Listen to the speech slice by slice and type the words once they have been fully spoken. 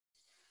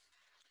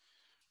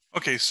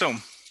Okay, so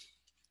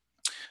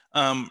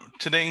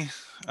today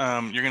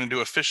you're going to do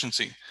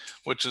efficiency,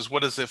 which is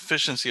what is the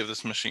efficiency of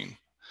this machine?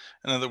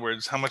 In other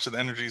words, how much of the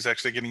energy is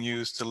actually getting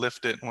used to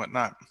lift it and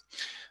whatnot.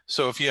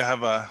 So if you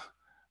have a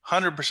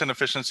 100%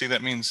 efficiency,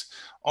 that means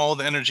all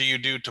the energy you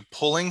do to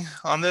pulling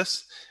on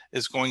this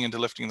is going into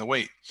lifting the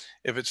weight.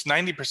 If it's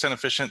 90%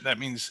 efficient, that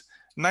means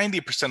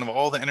 90% of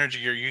all the energy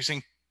you're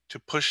using to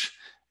push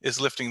is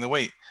lifting the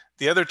weight.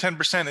 The other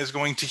 10% is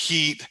going to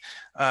heat,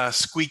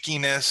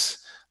 squeakiness,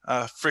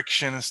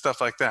 friction, and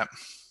stuff like that.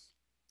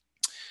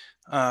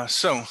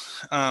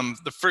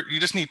 You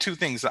just need two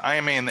things, the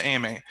IMA and the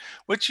AMA,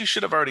 which you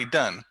should have already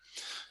done.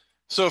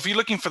 So if you're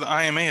looking for the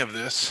IMA of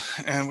this,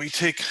 and we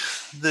take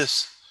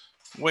this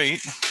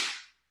weight,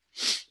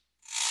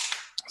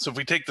 so if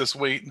we take this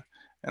weight,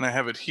 and I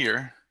have it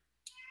here,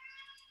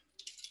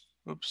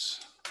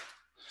 oops,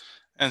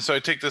 and so I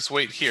take this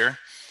weight here,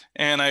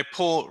 and I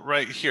pull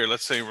right here,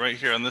 let's say right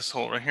here on this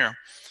hole right here.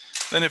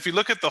 Then if you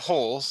look at the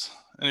holes,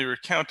 and you're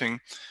counting,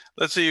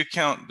 let's say you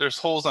count, there's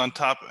holes on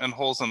top and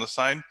holes on the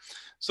side.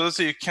 So let's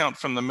say you count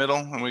from the middle,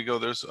 and we go,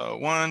 there's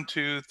 1,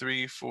 2,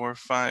 3, 4,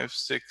 5,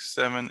 6,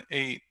 7,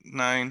 8,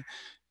 9,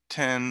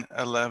 10,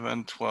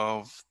 11,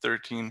 12,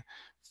 13,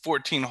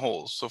 14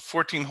 holes. So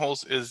 14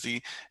 holes is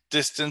the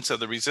distance of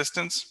the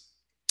resistance.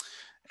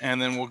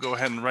 And then we'll go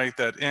ahead and write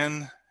that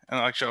in. And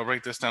actually, I'll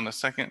write this down in a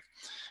second.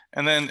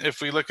 And then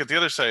if we look at the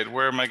other side,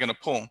 where am I going to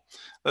pull?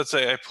 Let's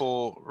say I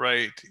pull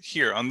right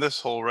here on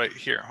this hole right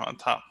here on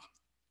top.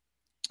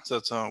 So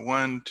it's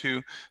 1,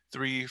 2,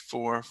 3,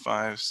 4,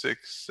 5,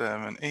 6,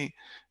 7, 8,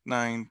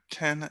 9,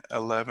 10,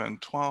 11,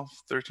 12,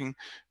 13,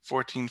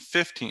 14,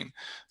 15.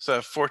 So I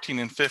have 14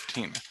 and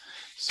 15.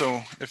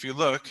 So if you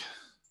look,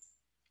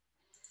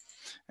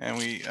 and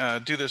we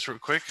do this real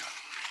quick,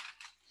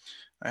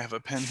 I have a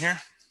pen here.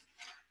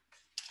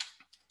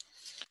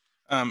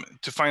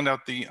 To find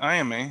out the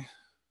IMA,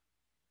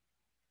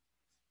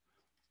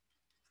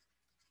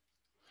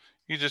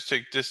 you just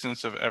take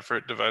distance of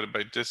effort divided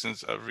by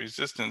distance of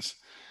resistance,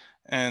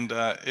 and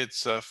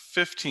it's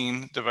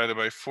 15 divided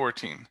by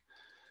 14.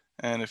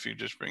 And if you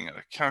just bring out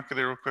a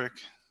calculator real quick,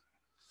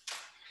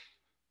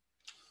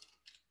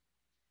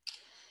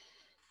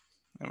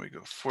 and we go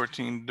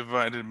 14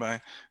 divided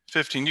by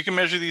 15. You can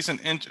measure these in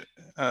inch.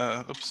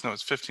 Oops, no,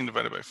 it's 15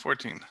 divided by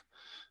 14.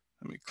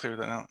 Let me clear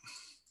that out.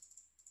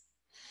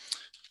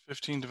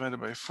 15 divided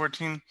by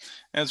 14, and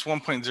it's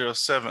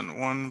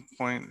 1.07,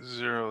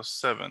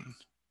 1.07.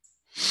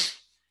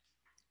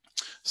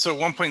 So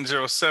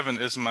 1.07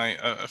 is my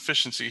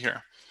efficiency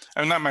here.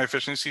 Not my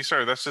efficiency,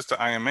 sorry, that's just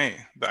the IMA,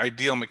 the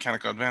ideal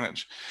mechanical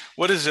advantage.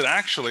 What is it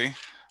actually?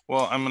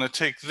 Well, I'm going to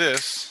take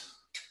this,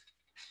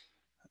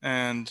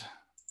 and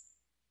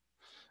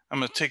I'm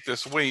going to take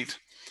this weight,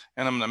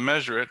 and I'm going to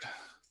measure it,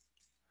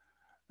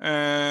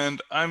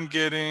 and I'm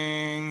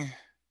getting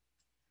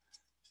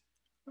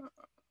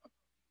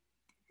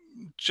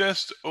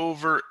just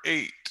over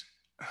 8.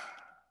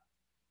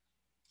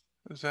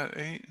 Is that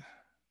 8?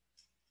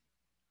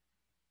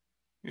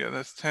 Yeah,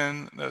 that's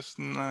 10, that's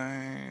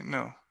 9,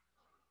 no.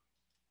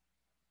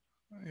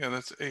 Yeah,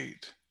 that's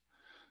 8.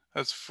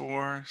 That's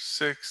 4,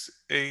 6,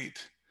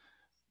 8,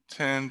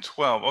 10,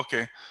 12.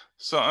 Okay,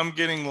 so I'm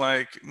getting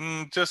like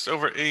just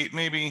over 8,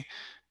 maybe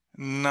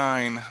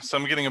 9. So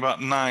I'm getting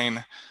about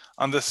 9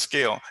 on this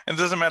scale. And it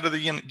doesn't matter the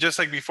unit, just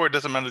like before, it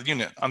doesn't matter the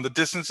unit. On the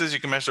distances, you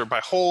can measure by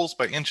holes,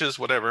 by inches,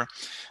 whatever.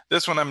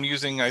 This one I'm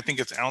using, I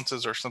think it's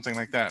ounces or something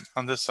like that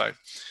on this side.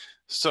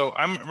 So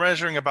I'm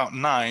measuring about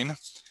 9.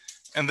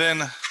 And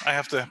then I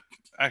have to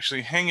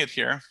actually hang it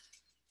here.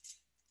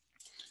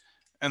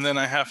 And then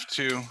I have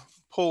to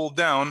pull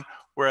down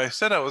where I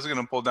said I was going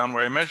to pull down,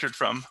 where I measured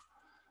from.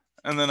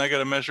 And then I got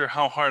to measure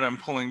how hard I'm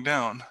pulling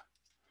down.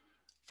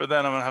 For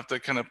that, I'm going to have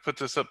to kind of put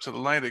this up to the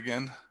light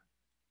again.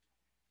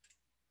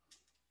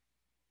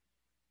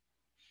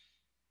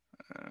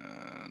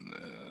 And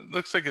it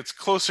looks like it's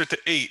closer to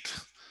 8.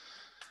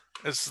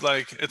 It's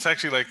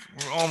actually like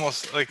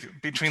almost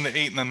like between the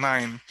 8 and the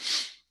 9.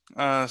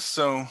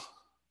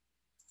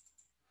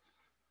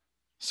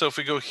 So if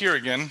we go here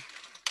again,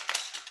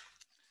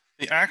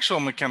 the actual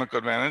mechanical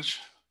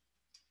advantage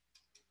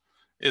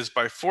is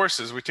by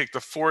forces. We take the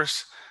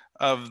force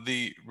of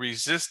the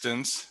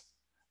resistance.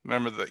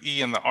 Remember, the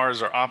E and the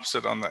R's are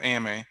opposite on the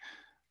AMA,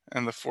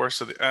 and the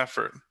force of the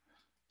effort.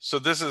 So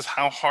this is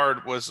how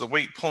hard was the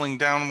weight pulling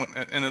down,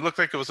 and it looked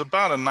like it was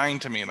about a 9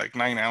 to me, like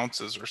 9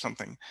 ounces or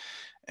something.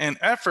 And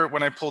effort,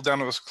 when I pulled down,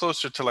 it was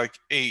closer to like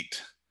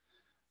 8.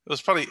 It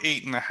was probably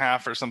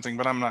 8.5 or something,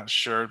 but I'm not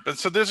sure. But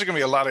so there's going to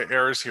be a lot of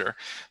errors here.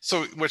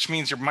 So which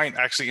means you might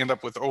actually end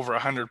up with over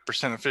 100%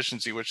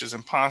 efficiency, which is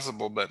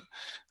impossible. But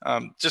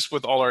just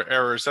with all our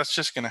errors, that's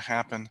just going to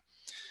happen.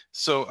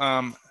 So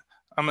I'm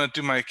going to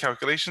do my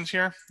calculations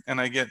here, and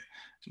I get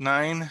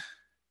 9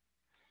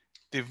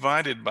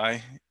 divided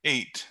by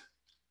 8.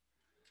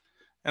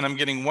 And I'm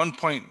getting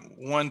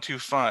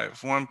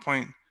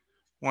 1.125,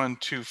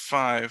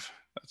 1.125,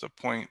 that's a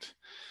point.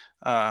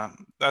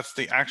 That's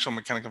the actual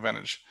mechanical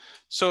advantage.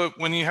 So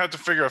when you have to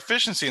figure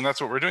efficiency, and that's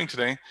what we're doing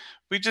today,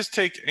 we just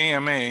take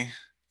AMA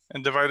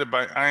and divide it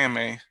by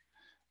IMA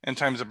and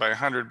times it by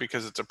 100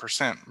 because it's a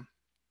percent.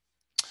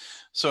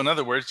 So in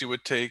other words, you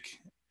would take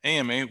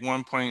AMA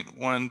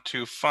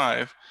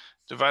 1.125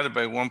 divided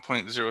by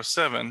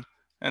 1.07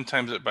 and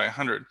times it by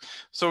 100.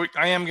 So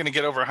I am going to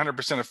get over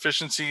 100%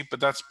 efficiency, but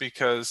that's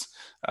because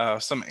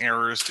some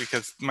errors,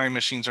 because my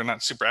machines are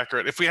not super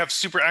accurate. If we have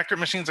super accurate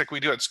machines like we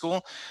do at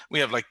school, we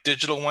have like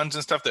digital ones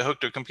and stuff that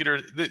hook to a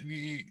computer,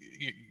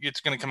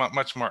 it's going to come out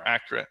much more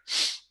accurate.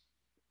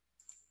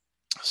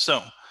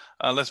 So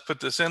let's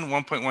put this in,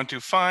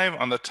 1.125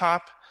 on the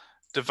top,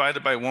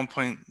 divided by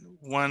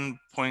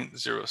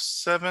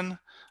 1.07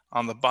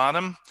 on the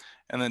bottom,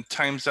 and then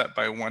times that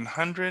by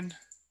 100.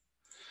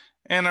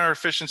 And our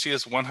efficiency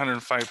is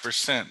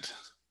 105%.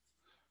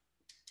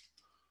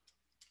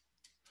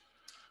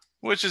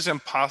 Which is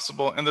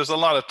impossible. And there's a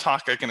lot of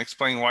talk. I can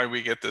explain why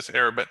we get this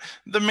error, but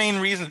the main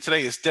reason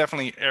today is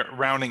definitely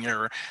rounding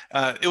error.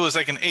 It was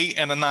like an 8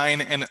 and a 9,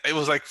 and it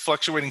was like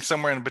fluctuating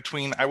somewhere in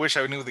between. I wish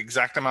I knew the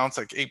exact amounts,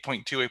 like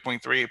 8.2,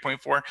 8.3,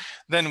 8.4.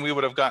 Then we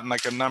would have gotten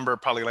like a number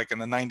probably like in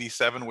the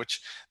 97, which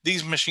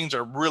these machines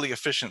are really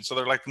efficient. So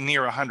they're like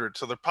near 100.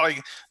 So they're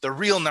probably, the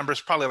real number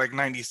is probably like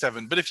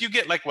 97. But if you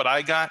get like what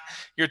I got,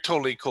 you're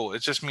totally cool.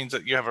 It just means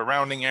that you have a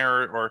rounding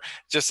error, or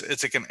just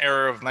it's like an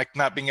error of like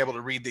not being able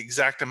to read the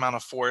exact amount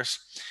of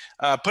force.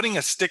 Putting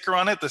a sticker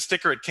on it, the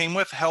sticker it came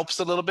with helps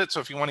a little bit. So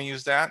if you want to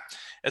use that,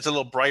 it's a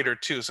little brighter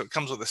too. So it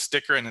comes with a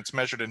sticker and it's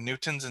measured in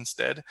newtons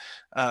instead.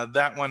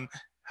 That one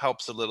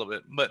helps a little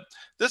bit, but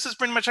this is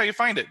pretty much how you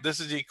find it.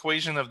 This is the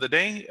equation of the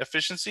day,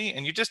 efficiency,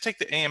 and you just take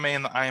the AMA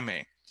and the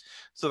IMA.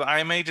 So the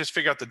IMA, just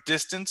figure out the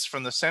distance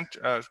from the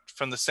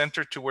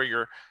center to where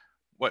you're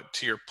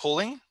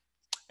pulling,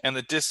 and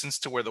the distance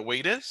to where the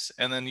weight is.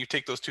 And then you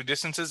take those two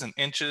distances in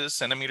inches,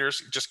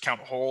 centimeters, just count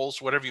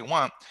holes, whatever you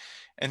want,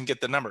 and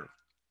get the number.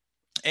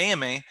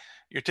 AMA,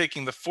 you're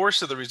taking the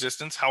force of the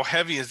resistance, how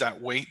heavy is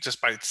that weight just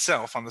by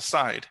itself on the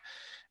side.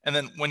 And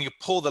then when you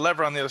pull the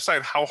lever on the other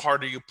side, how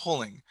hard are you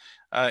pulling?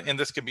 And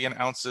this could be in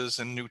ounces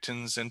and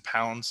newtons and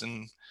pounds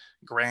and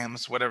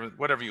grams,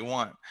 whatever you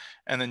want.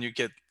 And then you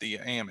get the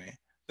AMA.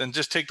 Then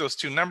just take those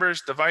two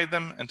numbers, divide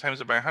them, and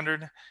times it by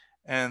 100.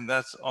 And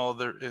that's all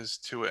there is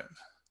to it.